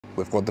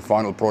we've got the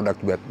final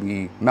product that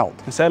we melt.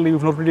 And sadly,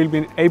 we've not really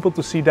been able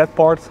to see that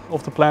part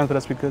of the plant, but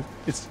that's because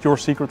it's your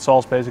secret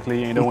sauce basically,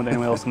 and you don't want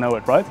anyone else to know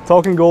it, right?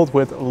 Talking gold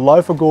with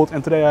Laiva Gold,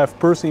 and today I have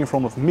Percy in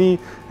front of me.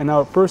 And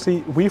now,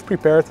 Percy, we've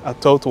prepared a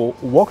total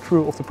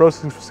walkthrough of the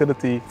processing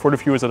facility for the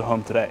viewers at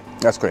home today.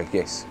 That's correct,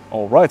 yes.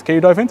 All right, can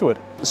you dive into it?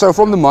 So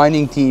from the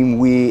mining team,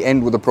 we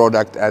end with a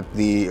product at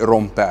the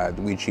ROM pad,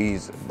 which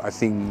is, I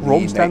think...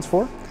 ROM stands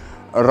for?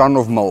 A run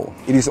of mill.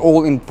 It is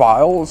all in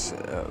piles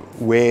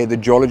where the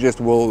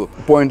geologist will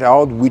point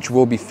out which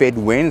will be fed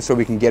when, so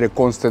we can get a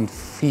constant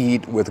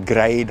feed with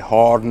grade,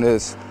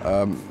 hardness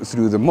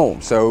through the mill.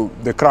 So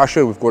the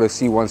crusher, we've got a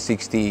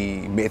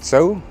C160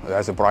 Mezzo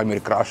as a primary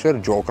crusher,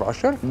 jaw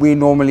crusher. We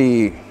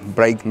normally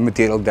break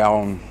material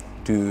down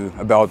to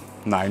about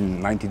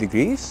 90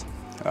 degrees,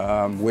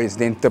 where it's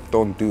then tipped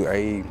onto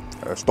a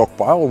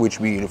stockpile, which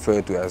we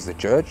refer to as the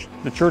church.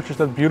 The church is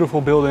that beautiful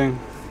building.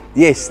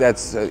 Yes,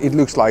 that's it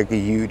looks like a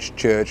huge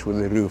church with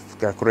a roof,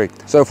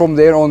 correct. So from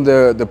there on,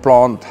 the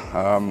plant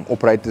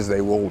operators,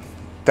 they will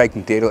take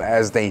material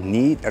as they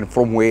need and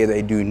from where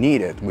they do need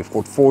it. We've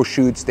got 4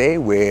 chutes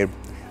there where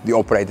the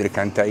operator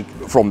can take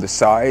from the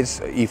sides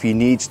if he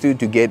needs to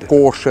get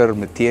coarser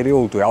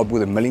material to help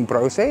with the milling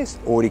process,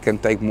 or he can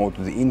take more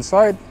to the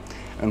inside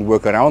and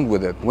work around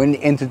with it. When you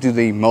enter to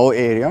the mill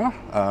area,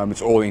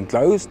 it's all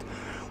enclosed.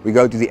 We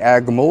go to the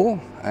ag mill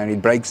and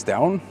it breaks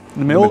down.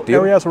 The mill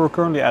area is where we're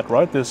currently at,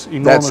 right? This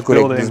enormous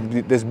building. That's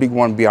correct, this big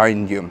one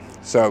behind you.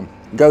 So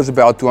it goes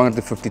about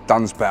 250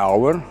 tons per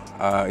hour.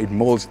 It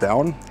molds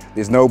down.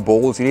 There's no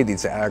balls in it,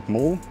 it's an ag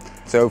mill.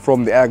 So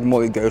from the ag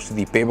mill it goes to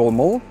the pebble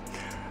mill,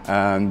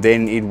 and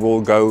then it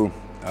will go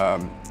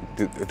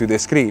to the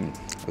screen,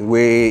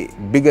 where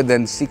bigger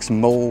than 6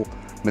 mil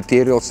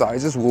material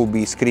sizes will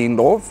be screened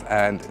off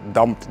and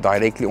dumped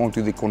directly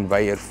onto the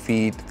conveyor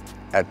feed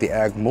at the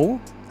ag mill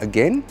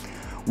again,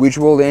 which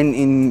will then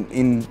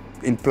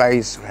in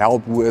place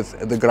help with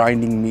the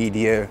grinding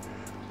media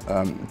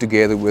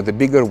together with the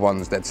bigger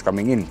ones that's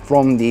coming in.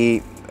 From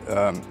the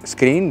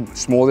screen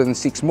smaller than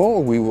 6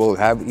 mil, we will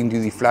have into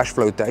the flash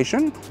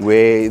flotation,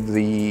 where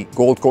the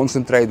gold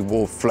concentrate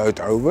will float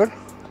over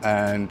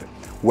and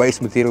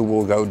waste material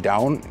will go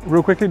down.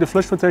 Real quickly, the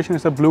flash flotation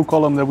is that blue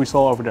column that we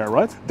saw over there,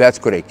 right? That's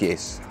correct,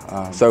 yes.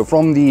 So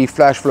from the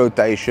flash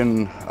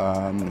flotation,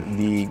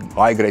 the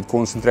high-grade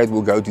concentrate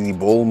will go to the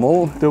ball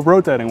mill. The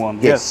rotating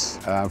one, yes.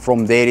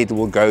 From there it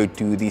will go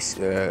to these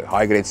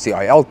high-grade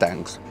CIL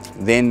tanks.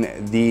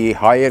 Then the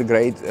higher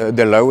grade,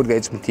 the lower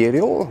grades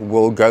material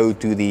will go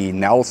to the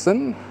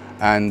Nelson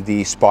and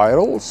the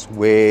spirals,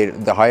 where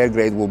the higher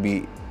grade will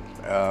be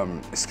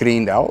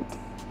screened out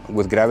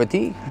with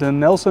gravity. The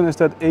Nelson is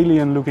that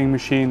alien-looking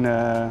machine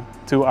to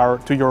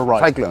your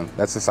right. Cyclone,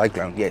 that's the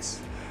Cyclone, yes.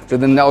 So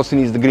the Nelson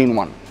is the green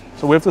one.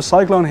 So we have the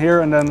Cyclone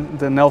here and then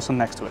the Nelson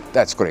next to it.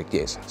 That's correct,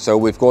 yes. So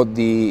we've got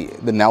the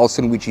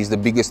Nelson, which is the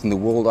biggest in the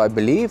world, I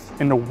believe.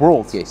 In the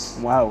world? Yes.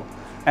 Wow.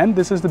 And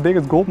this is the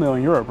biggest gold mill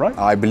in Europe, right?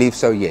 I believe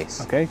so,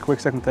 yes. Okay, quick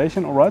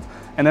segmentation, all right.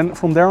 And then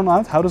from there on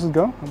out, how does it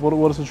go?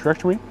 What is the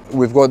trajectory?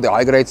 We've got the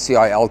high-grade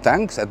CIL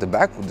tanks at the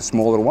back, the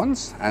smaller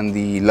ones, and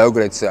the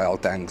low-grade CIL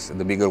tanks,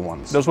 the bigger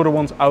ones. Those were the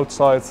ones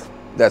outside.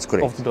 That's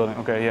correct. Of the building,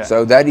 okay, yeah.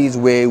 So that is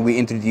where we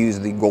introduce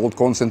the gold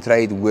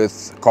concentrate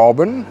with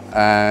carbon,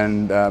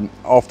 and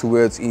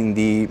afterwards in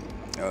the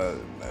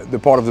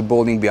part of the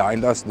building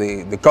behind us,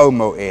 the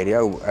Como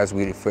area, as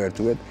we refer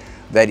to it,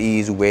 that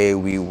is where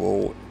we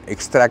will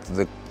extract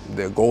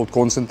the gold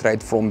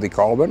concentrate from the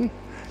carbon,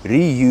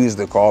 reuse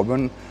the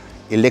carbon,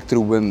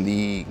 electrowin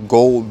the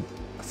gold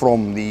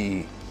from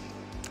the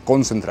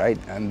concentrate,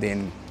 and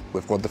then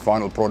we've got the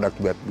final product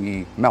that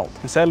we melt.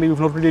 And sadly, we've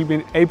not really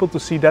been able to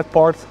see that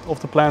part of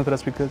the plant, but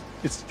that's because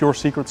it's your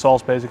secret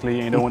sauce basically,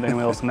 and you don't want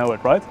anyone else to know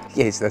it, right?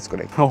 Yes, that's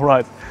correct. All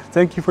right.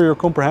 Thank you for your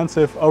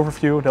comprehensive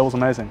overview. That was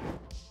amazing.